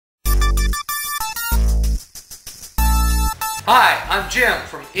Hi, I'm Jim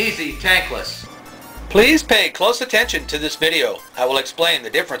from Easy Tankless. Please pay close attention to this video. I will explain the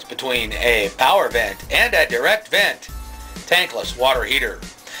difference between a power vent and a direct vent tankless water heater.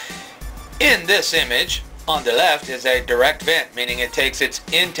 In this image, on the left is a direct vent, meaning it takes its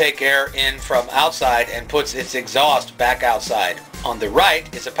intake air in from outside and puts its exhaust back outside. On the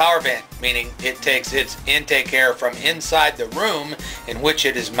right is a power vent, meaning it takes its intake air from inside the room in which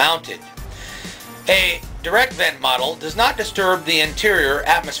it is mounted. A direct vent model does not disturb the interior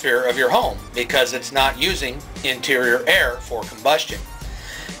atmosphere of your home because it's not using interior air for combustion.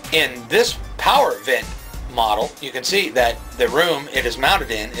 In this power vent model, you can see that the room it is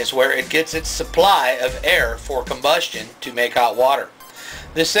mounted in is where it gets its supply of air for combustion to make hot water.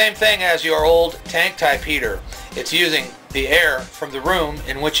 The same thing as your old tank type heater. It's using the air from the room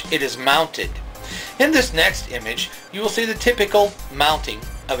in which it is mounted. In this next image, you will see the typical mounting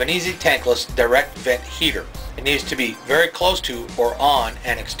of an Easy Tankless direct vent heater. It needs to be very close to or on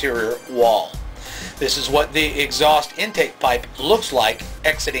an exterior wall. This is what the exhaust intake pipe looks like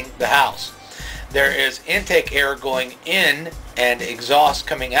exiting the house. There is intake air going in and exhaust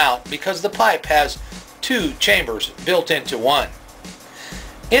coming out because the pipe has two chambers built into one.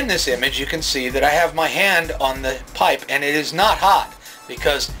 In this image you can see that I have my hand on the pipe and it is not hot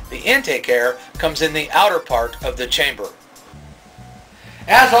because the intake air comes in the outer part of the chamber.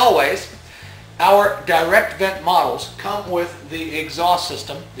 As always, our direct vent models come with the exhaust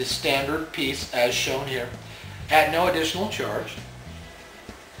system, the standard piece as shown here, at no additional charge.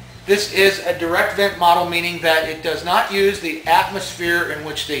 This is a direct vent model, meaning that it does not use the atmosphere in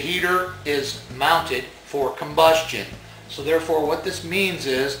which the heater is mounted for combustion. So therefore what this means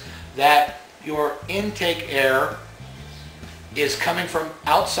is that your intake air is coming from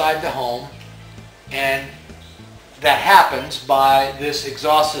outside the home, and that happens by this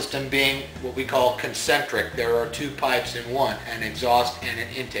exhaust system being what we call concentric. There are two pipes in one, an exhaust and an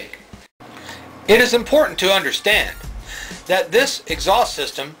intake. It is important to understand that this exhaust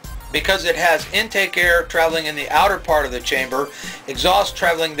system, because it has intake air traveling in the outer part of the chamber, exhaust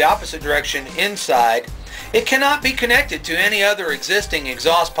traveling the opposite direction inside, it cannot be connected to any other existing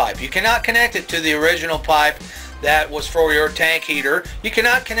exhaust pipe. You cannot connect it to the original pipe that was for your tank heater. You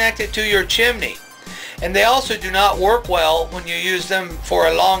cannot connect it to your chimney. And they also do not work well when you use them for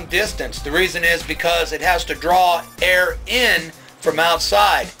a long distance. The reason is because it has to draw air in from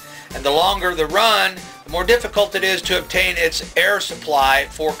outside. And the longer the run, the more difficult it is to obtain its air supply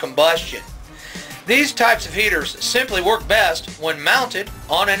for combustion. These types of heaters simply work best when mounted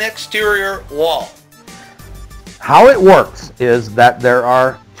on an exterior wall. How it works is that there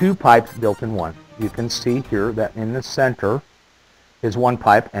are two pipes built in one. You can see here that in the center is one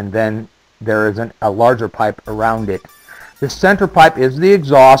pipe, and then there is a larger pipe around it. The center pipe is the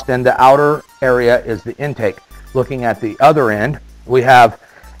exhaust and the outer area is the intake. Looking at the other end, we have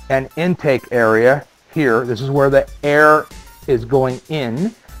an intake area here. This is where the air is going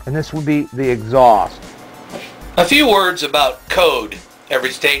in, and this would be the exhaust. A few words about code. Every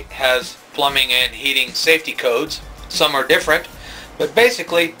state has plumbing and heating safety codes. Some are different, but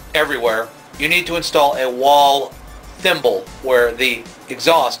basically everywhere you need to install a wall thimble where the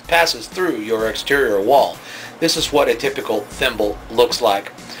exhaust passes through your exterior wall. This is what a typical thimble looks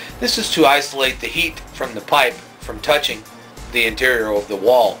like. This is to isolate the heat from the pipe from touching the interior of the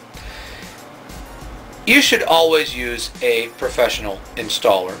wall. You should always use a professional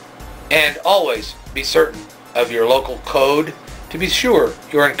installer, and always be certain of your local code to be sure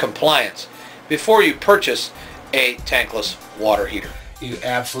you're in compliance before you purchase a tankless water heater. You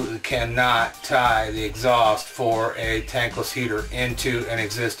absolutely cannot tie the exhaust for a tankless heater into an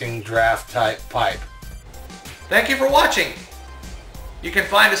existing draft type pipe. Thank you for watching. You can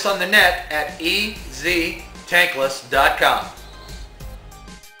find us on the net at eztankless.com.